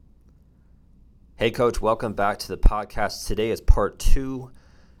Hey, Coach, welcome back to the podcast. Today is part 2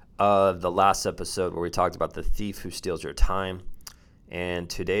 of the last episode where we talked about the thief who steals your time. And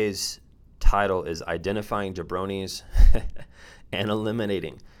today's title is Identifying Jabronis and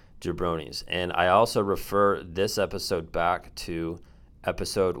Eliminating Jabronis. And I also refer this episode back to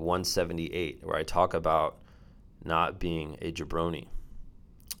episode 178, where I talk about not being a jabroni.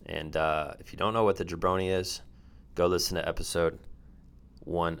 And if you don't know what the jabroni is, go listen to episode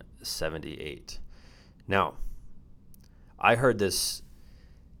 178. Now, I heard this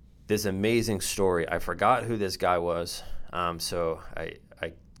amazing story. I forgot who this guy was, so I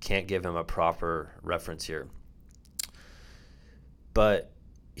can't give him a proper reference here. But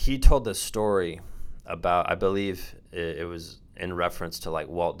he told this story about, I believe it was in reference to like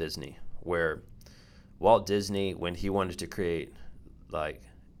Walt Disney, where Walt Disney, when he wanted to create like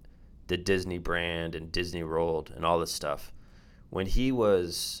the Disney brand and Disney World and all this stuff, when he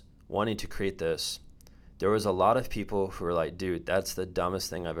was wanting to create this, there was a lot of people who were like, dude, that's the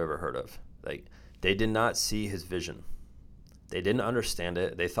dumbest thing I've ever heard of. Like, they did not see his vision. They didn't understand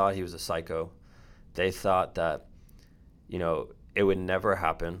it. They thought he was a psycho. They thought that, it would never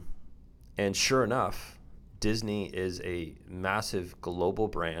happen. And sure enough, Disney is a massive global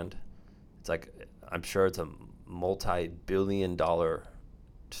brand. It's like, I'm sure it's a multi-billion dollar,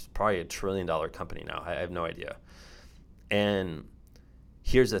 probably $1 trillion company now. I have no idea. And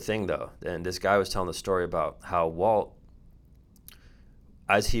here's the thing, though, and this guy was telling the story about how Walt,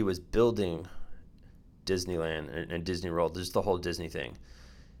 as he was building Disneyland and Disney World, just the whole Disney thing,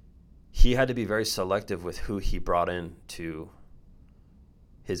 he had to be very selective with who he brought into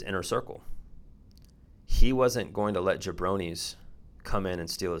his inner circle. He wasn't going to let jabronis come in and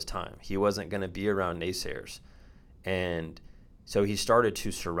steal his time. He wasn't going to be around naysayers. And so he started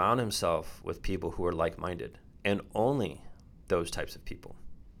to surround himself with people who are like-minded, and only those types of people.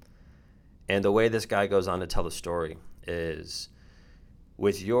 And the way this guy goes on to tell the story is,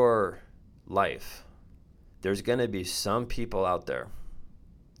 with your life, there's going to be some people out there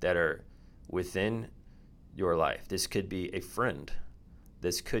that are within your life. This could be a friend.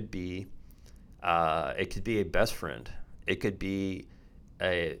 This could be, it could be a best friend. It could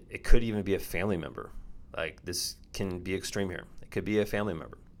even be a family member. Like, this can be extreme here. It could be a family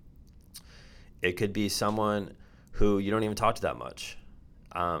member. It could be someone who you don't even talk to that much.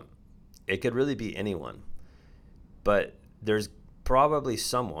 It could really be anyone. But there's probably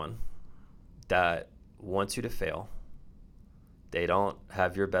someone that wants you to fail. They don't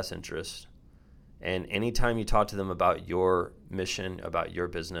have your best interest. And anytime you talk to them about your mission, about your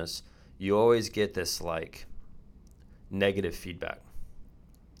business, you always get this like negative feedback.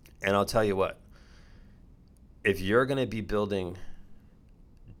 And I'll tell you what, if you're going to be building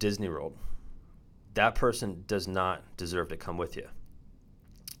Disney World, that person does not deserve to come with you,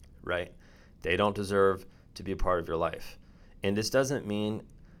 right? They don't deserve to be a part of your life. And this doesn't mean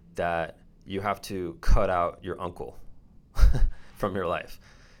that you have to cut out your uncle from your life,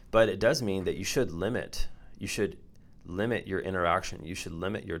 but it does mean that you should limit your interaction. You should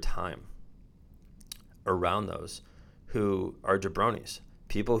limit your time around those who are jabronis,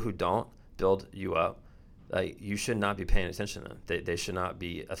 people who don't build you up. Like, you should not be paying attention to them. They should not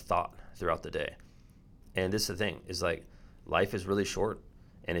be a thought throughout the day. And this is the thing, is like, life is really short.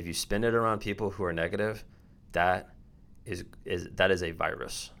 And if you spend it around people who are negative, that is a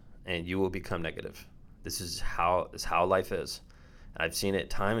virus, and you will become negative. This is how life is. I've seen it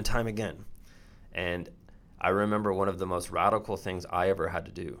time and time again. And I remember one of the most radical things I ever had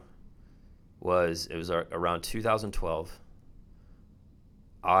to do was around 2012.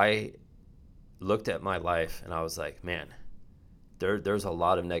 I looked at my life and I was like, man, there's a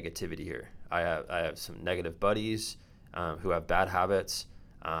lot of negativity here. I have some negative buddies who have bad habits.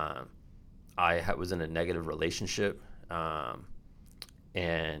 I was in a negative relationship,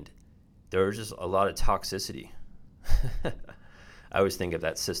 and there was just a lot of toxicity. I always think of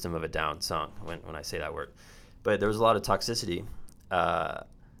that System of a Down song when I say that word. But there was a lot of toxicity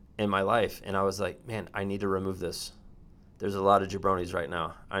in my life, and I was like, man, I need to remove this. There's a lot of jabronis right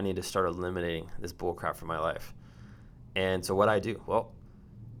now. I need to start eliminating this bullcrap from my life. And so what I do? Well,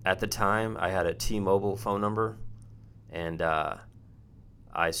 at the time, I had a T-Mobile phone number, and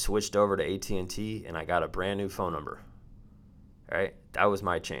I switched over to AT&T, and I got a brand new phone number. All right? That was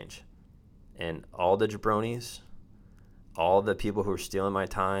my change. And all the jabronis, all the people who were stealing my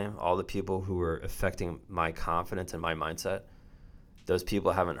time, all the people who were affecting my confidence and my mindset, those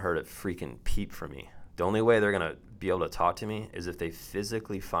people haven't heard a freaking peep from me. The only way they're going to be able to talk to me is if they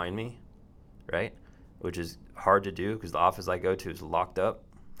physically find me, right? Which is hard to do because the office I go to is locked up.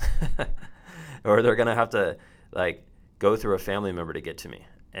 Or they're going to have to like go through a family member to get to me.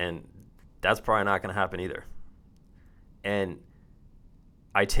 And that's probably not going to happen either. And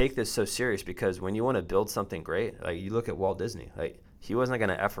I take this so serious because when you want to build something great, like you look at Walt Disney, like he wasn't going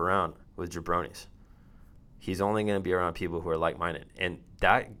to F around with jabronis. He's only going to be around people who are like-minded. And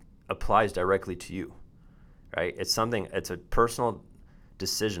that applies directly to you, right? It's a personal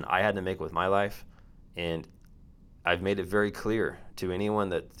decision I had to make with my life. And I've made it very clear to anyone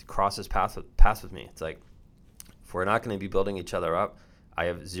that crosses paths with me. It's like, if we're not going to be building each other up, I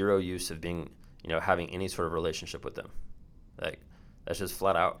have zero use of having any sort of relationship with them. Like, that's just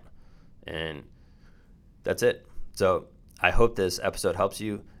flat out. And that's it. So I hope this episode helps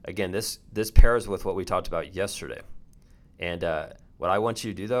you. Again, this pairs with what we talked about yesterday. And what I want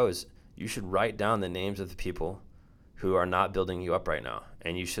you to do, though, is you should write down the names of the people who are not building you up right now.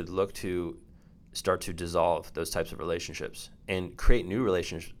 And you should look to start to dissolve those types of relationships and create new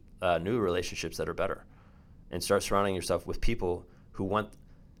relationships that are better. And start surrounding yourself with people who want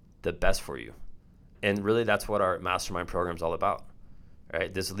the best for you. And really, that's what our mastermind program is all about.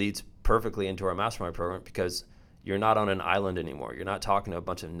 Right? This leads perfectly into our mastermind program because you're not on an island anymore. You're not talking to a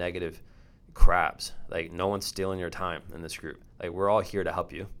bunch of negative crabs. Like, no one's stealing your time in this group. Like, we're all here to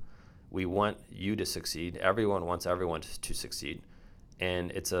help you. We want you to succeed. Everyone wants everyone to succeed.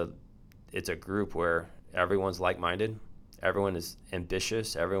 And it's a group where everyone's like-minded. Everyone is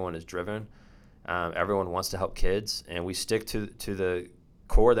ambitious. Everyone is driven. Everyone wants to help kids. And we stick to the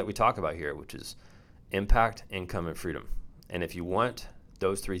core that we talk about here, which is impact, income, and freedom. And if you want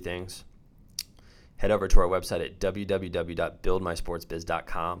those three things, head over to our website at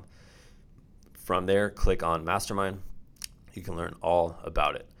www.buildmysportsbiz.com. From there, click on Mastermind. You can learn all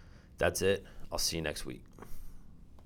about it. That's it. I'll see you next week.